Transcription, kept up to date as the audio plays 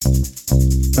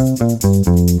Hello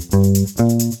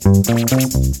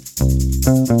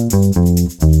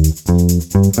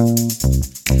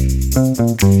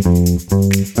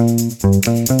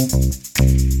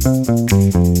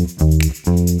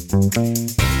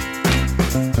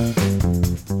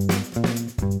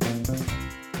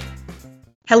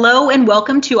and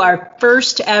welcome to our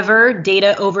first ever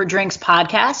Data Over Drinks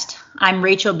podcast. I'm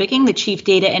Rachel Bicking, the Chief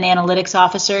Data and Analytics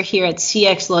Officer here at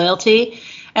cxLoyalty,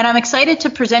 and I'm excited to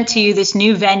present to you this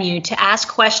new venue to ask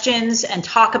questions and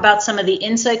talk about some of the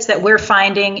insights that we're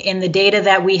finding in the data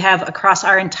that we have across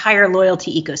our entire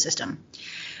loyalty ecosystem.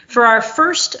 For our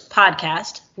first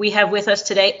podcast, we have with us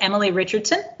today Emily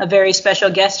Richardson, a very special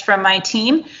guest from my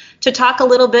team, to talk a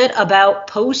little bit about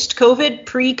post-COVID,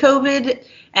 pre-COVID,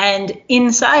 and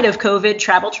inside of COVID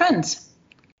travel trends.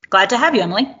 Glad to have you,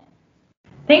 Emily.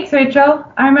 Thanks, Rachel.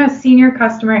 I'm a senior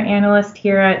customer analyst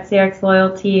here at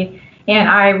cxLoyalty, and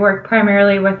I work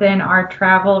primarily within our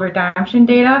travel redemption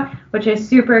data, which is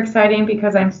super exciting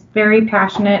because I'm very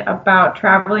passionate about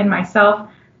traveling myself.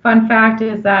 Fun fact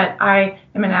is that I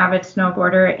am an avid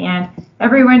snowboarder, and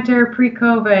every winter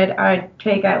pre-COVID, I'd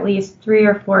take at least 3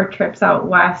 or 4 trips out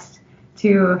west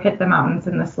to hit the mountains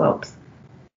and the slopes.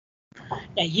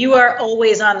 Yeah, you are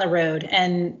always on the road,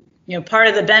 and part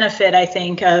of the benefit, I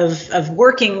think, of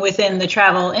working within the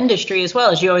travel industry as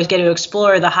well is you always get to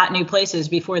explore the hot new places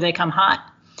before they come hot.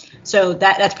 So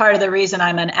that's part of the reason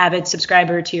I'm an avid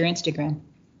subscriber to your Instagram.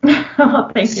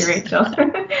 Oh, thank you, Rachel.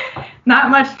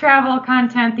 Not much travel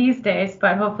content these days,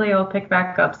 but hopefully it'll pick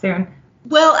back up soon.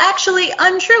 Well, actually,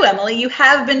 untrue, Emily. You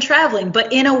have been traveling,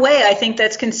 but in a way, I think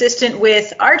that's consistent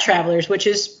with our travelers, which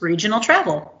is regional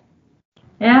travel.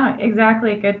 Yeah,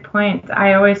 exactly. Good point.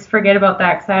 I always forget about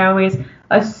that because I always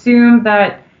assume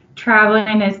that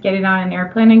traveling is getting on an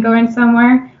airplane and going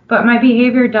somewhere. But my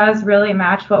behavior does really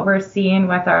match what we're seeing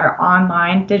with our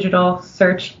online digital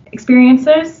search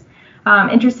experiences.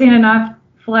 Interesting enough,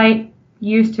 flight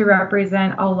used to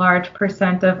represent a large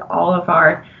percent of all of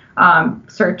our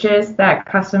searches that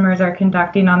customers are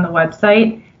conducting on the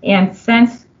website. And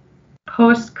since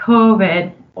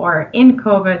post-COVID or in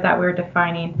COVID that we're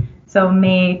defining, so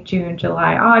May, June,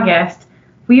 July, August,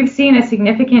 we've seen a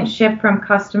significant shift from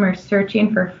customers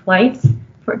searching for flights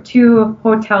to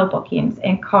hotel bookings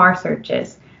and car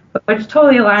searches, which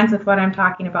totally aligns with what I'm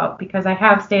talking about because I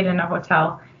have stayed in a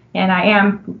hotel and I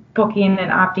am booking and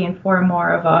opting for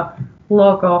more of a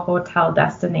local hotel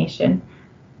destination.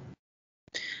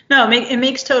 No, it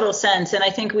makes total sense. And I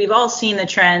think we've all seen the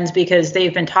trends because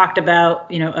they've been talked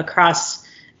about, across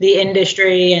the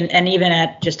industry and even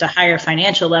at just a higher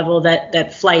financial level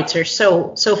that flights are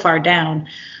so far down,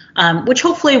 which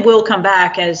hopefully will come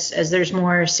back as there's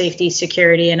more safety,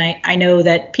 security. And I know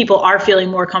that people are feeling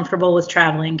more comfortable with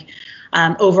traveling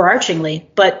overarchingly,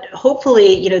 but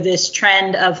hopefully, this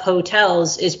trend of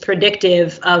hotels is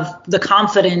predictive of the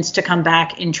confidence to come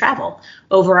back in travel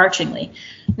overarchingly.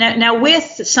 Now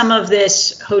with some of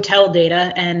this hotel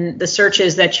data and the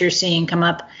searches that you're seeing come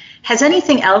up, has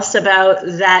anything else about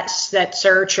that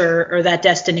search or that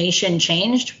destination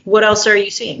changed? What else are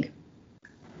you seeing?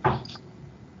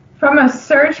 From a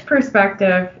search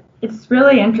perspective, it's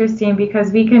really interesting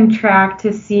because we can track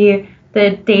to see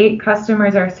the date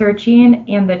customers are searching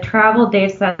and the travel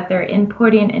dates that they're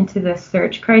inputting into the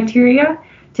search criteria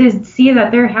to see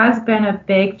that there has been a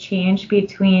big change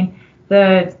between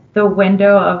the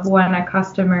window of when a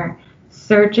customer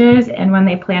searches and when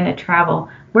they plan to travel.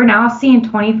 We're now seeing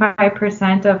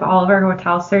 25% of all of our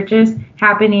hotel searches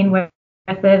happening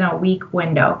within a week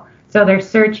window. So they're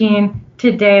searching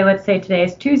today, let's say today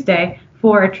is Tuesday,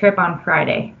 for a trip on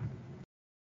Friday.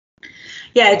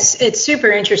 Yeah, it's super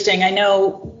interesting. I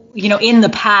know, in the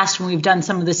past when we've done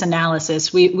some of this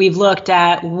analysis, we've looked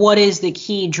at what is the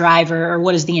key driver or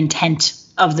what is the intent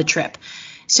of the trip.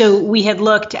 So we had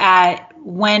looked at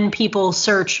when people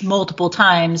search multiple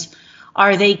times,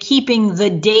 are they keeping the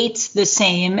dates the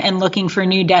same and looking for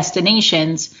new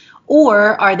destinations,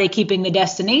 or are they keeping the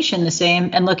destination the same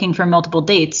and looking for multiple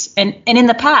dates? And in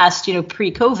the past,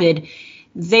 pre-COVID,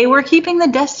 they were keeping the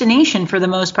destination for the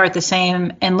most part the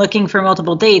same and looking for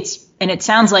multiple dates. And it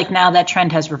sounds like now that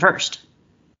trend has reversed.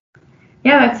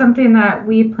 Yeah, that's something that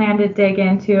we plan to dig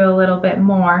into a little bit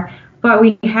more. But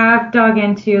we have dug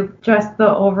into just the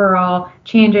overall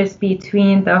changes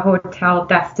between the hotel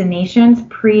destinations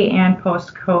pre and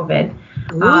post COVID.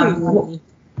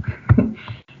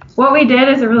 What we did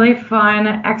is a really fun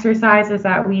exercise is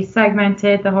that we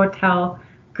segmented the hotel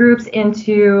groups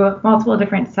into multiple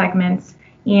different segments.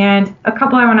 And a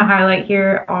couple I want to highlight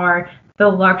here are the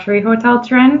luxury hotel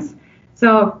trends.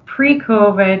 So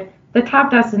pre-COVID, the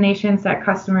top destinations that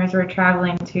customers were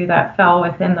traveling to that fell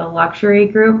within the luxury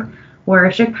group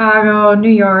were Chicago, New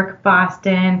York,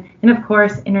 Boston, and of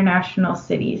course, international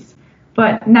cities.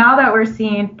 But now that we're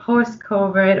seeing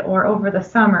post-COVID or over the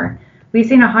summer, we've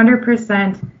seen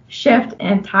 100% shift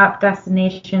in top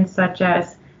destinations such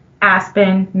as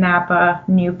Aspen, Napa,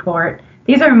 Newport.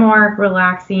 These are more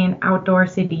relaxing outdoor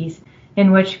cities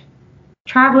in which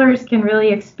travelers can really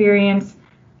experience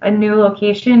a new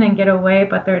location and get away,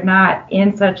 but they're not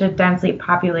in such a densely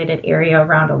populated area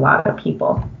around a lot of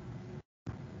people.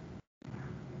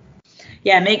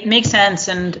 Yeah, makes sense.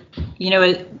 And,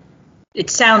 it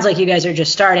sounds like you guys are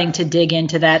just starting to dig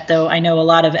into that, though I know a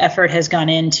lot of effort has gone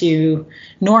into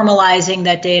normalizing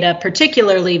that data,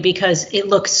 particularly because it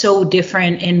looks so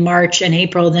different in March and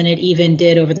April than it even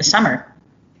did over the summer.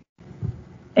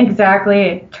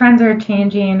 Exactly. Trends are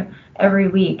changing every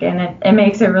week, and it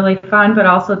makes it really fun, but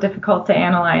also difficult to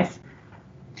analyze.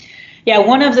 Yeah,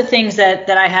 one of the things that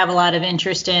I have a lot of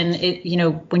interest in,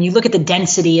 when you look at the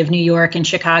density of New York and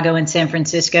Chicago and San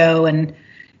Francisco, and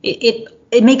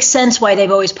it makes sense why they've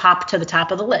always popped to the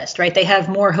top of the list, right? They have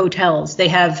more hotels, they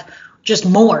have just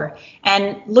more.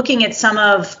 And looking at some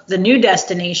of the new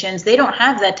destinations, they don't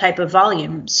have that type of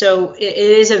volume. So it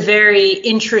is a very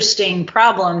interesting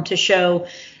problem to show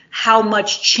how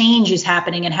much change is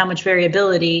happening and how much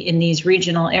variability in these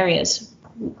regional areas.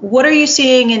 What are you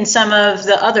seeing in some of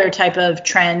the other type of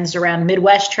trends around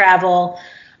Midwest travel,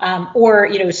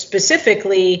 or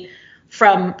specifically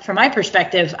from my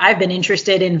perspective, I've been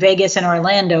interested in Vegas and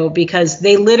Orlando because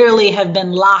they literally have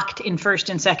been locked in first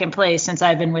and second place since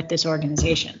I've been with this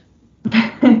organization.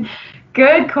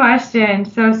 Good question.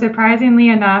 So surprisingly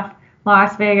enough,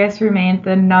 Las Vegas remained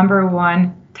the number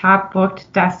one top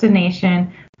booked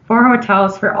destination for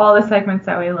hotels for all the segments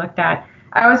that we looked at.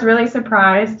 I was really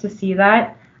surprised to see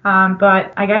that.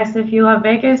 But I guess if you love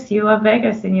Vegas, you love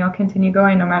Vegas and you'll continue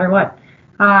going no matter what.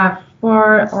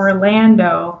 For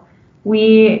Orlando,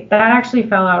 that actually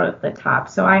fell out at the top.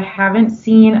 So I haven't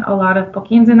seen a lot of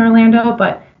bookings in Orlando,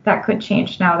 but that could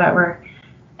change now that we're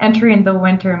entering the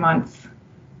winter months.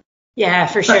 Yeah,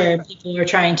 for sure. People are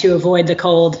trying to avoid the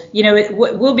cold.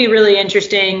 What will be really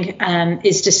interesting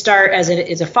is to start as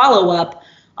a follow-up,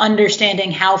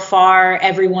 understanding how far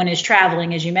everyone is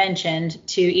traveling, as you mentioned,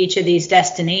 to each of these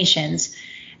destinations.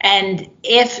 And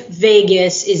if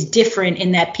Vegas is different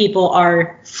in that people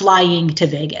are flying to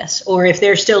Vegas, or if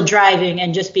they're still driving,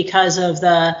 and just because of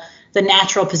the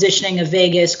natural positioning of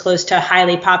Vegas close to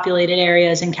highly populated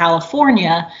areas in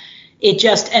California, it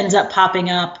just ends up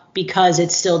popping up because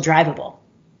it's still drivable.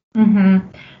 Mm-hmm.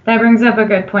 That brings up a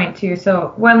good point too.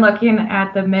 So when looking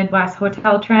at the Midwest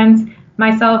hotel trends,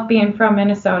 myself being from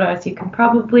Minnesota, as you can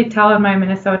probably tell in my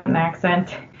Minnesotan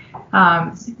accent,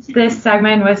 this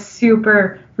segment was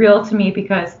super real to me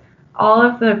because all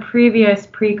of the previous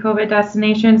pre-COVID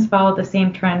destinations followed the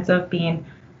same trends of being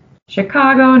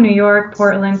Chicago, New York,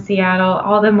 Portland, Seattle,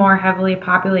 all the more heavily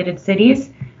populated cities.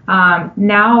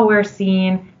 Now we're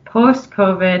seeing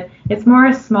post-COVID, it's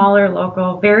more smaller,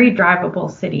 local, very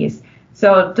drivable cities.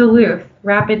 So Duluth,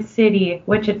 Rapid City,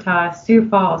 Wichita, Sioux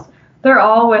Falls, they're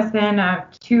all within a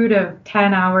 2 to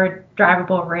 10 hour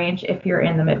drivable range if you're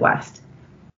in the Midwest.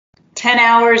 10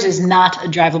 hours is not a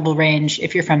drivable range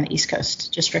if you're from the East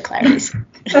Coast, just for clarity.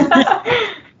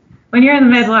 When you're in the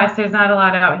Midwest, there's not a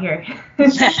lot out here.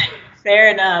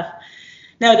 Fair enough.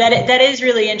 No, that is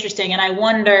really interesting. And I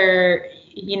wonder,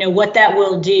 what that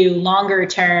will do longer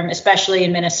term, especially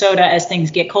in Minnesota as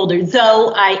things get colder,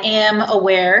 though I am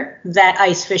aware that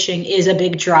ice fishing is a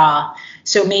big draw.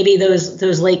 So maybe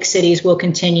those lake cities will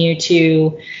continue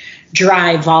to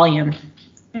drive volume.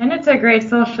 And it's a great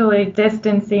socially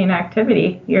distancing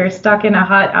activity. You're stuck in a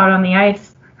hut out on the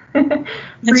ice.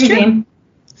 Freezing.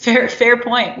 Fair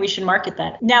point. We should market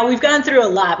that. Now, we've gone through a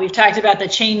lot. We've talked about the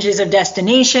changes of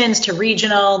destinations to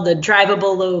regional, the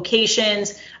drivable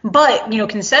locations. But,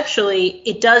 conceptually,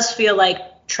 it does feel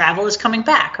like travel is coming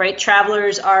back, right?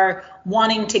 Travelers are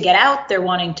wanting to get out. They're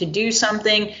wanting to do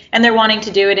something, and they're wanting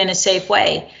to do it in a safe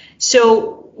way.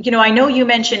 So, I know you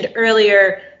mentioned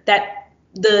earlier that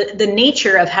the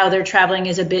nature of how they're traveling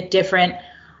is a bit different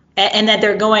and that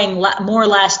they're going more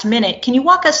last minute. Can you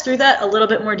walk us through that a little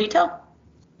bit more detail?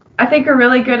 I think a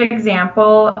really good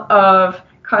example of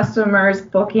customers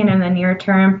booking in the near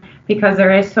term, because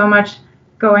there is so much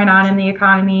going on in the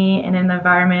economy and in the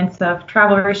environments of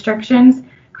travel restrictions,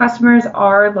 customers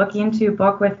are looking to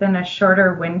book within a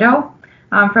shorter window.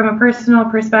 From a personal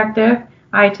perspective,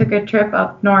 I took a trip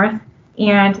up north,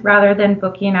 and rather than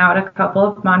booking out a couple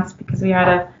of months because we had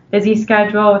a busy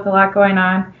schedule with a lot going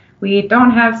on, we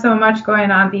don't have so much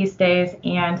going on these days,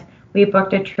 and we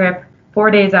booked a trip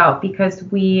 4 days out because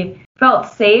we felt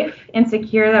safe and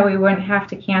secure that we wouldn't have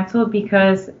to cancel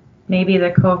because maybe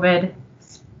the COVID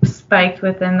spiked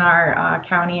within our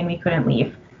county and we couldn't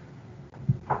leave.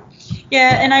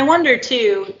 Yeah, and I wonder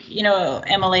too,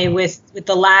 Emily, with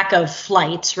the lack of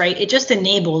flights, right? It just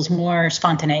enables more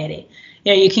spontaneity.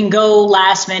 You can go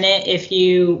last minute if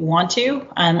you want to.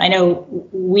 I know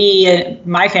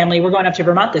my family, we're going up to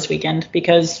Vermont this weekend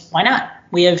because why not?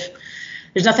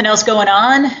 There's nothing else going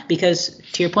on because,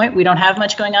 to your point, we don't have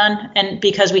much going on. And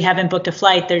because we haven't booked a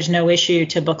flight, there's no issue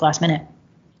to book last minute.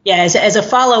 Yeah, as a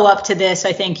follow-up to this,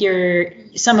 I think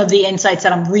some of the insights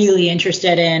that I'm really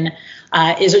interested in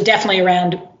is definitely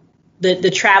around the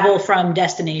travel from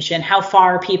destination, how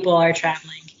far people are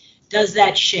traveling. Does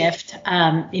that shift?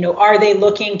 Are they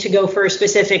looking to go for a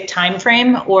specific time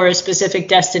frame or a specific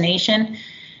destination?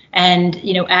 And,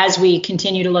 as we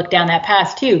continue to look down that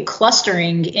path too,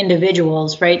 clustering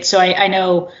individuals, right? So I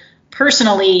know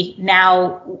personally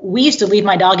now, we used to leave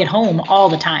my dog at home all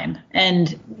the time.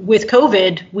 And with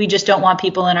COVID, we just don't want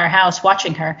people in our house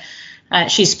watching her.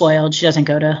 She's spoiled. She doesn't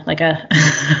go to like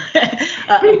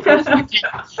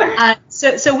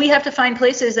so we have to find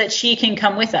places that she can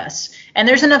come with us. And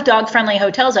there's enough dog-friendly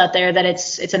hotels out there that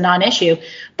it's a non-issue.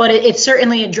 But it's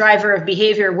certainly a driver of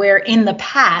behavior where in the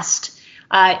past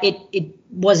it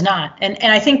was not. And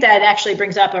I think that actually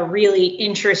brings up a really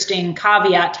interesting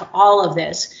caveat to all of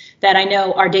this that I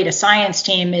know our data science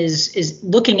team is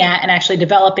looking at and actually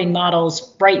developing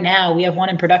models right now. We have one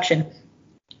in production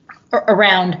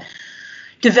around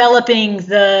developing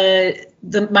the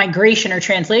migration or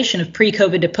translation of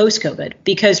pre-COVID to post-COVID,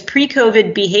 because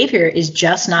pre-COVID behavior is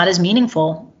just not as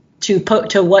meaningful to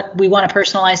what we want to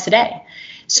personalize today.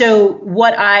 So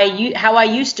how I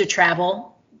used to travel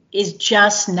is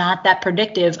just not that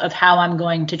predictive of how I'm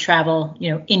going to travel,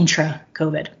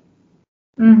 intra-COVID.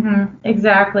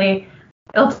 Exactly.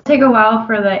 It'll take a while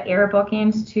for the air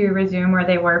bookings to resume where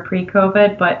they were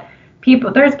pre-COVID, but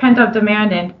there's pent-up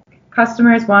demand and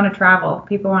customers want to travel.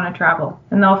 People want to travel,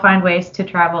 and they'll find ways to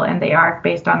travel, and they are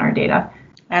based on our data.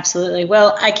 Absolutely.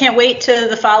 Well, I can't wait to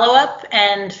the follow-up.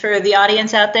 And for the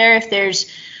audience out there, if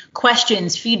there's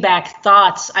questions, feedback,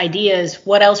 thoughts, ideas,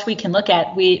 what else we can look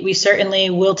at, we certainly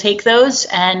will take those,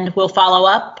 and we'll follow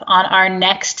up on our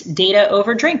next Data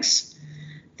Over Drinks.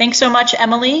 Thanks so much,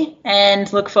 Emily,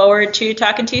 and look forward to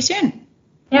talking to you soon.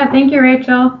 Yeah, thank you,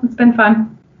 Rachel. It's been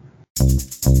fun.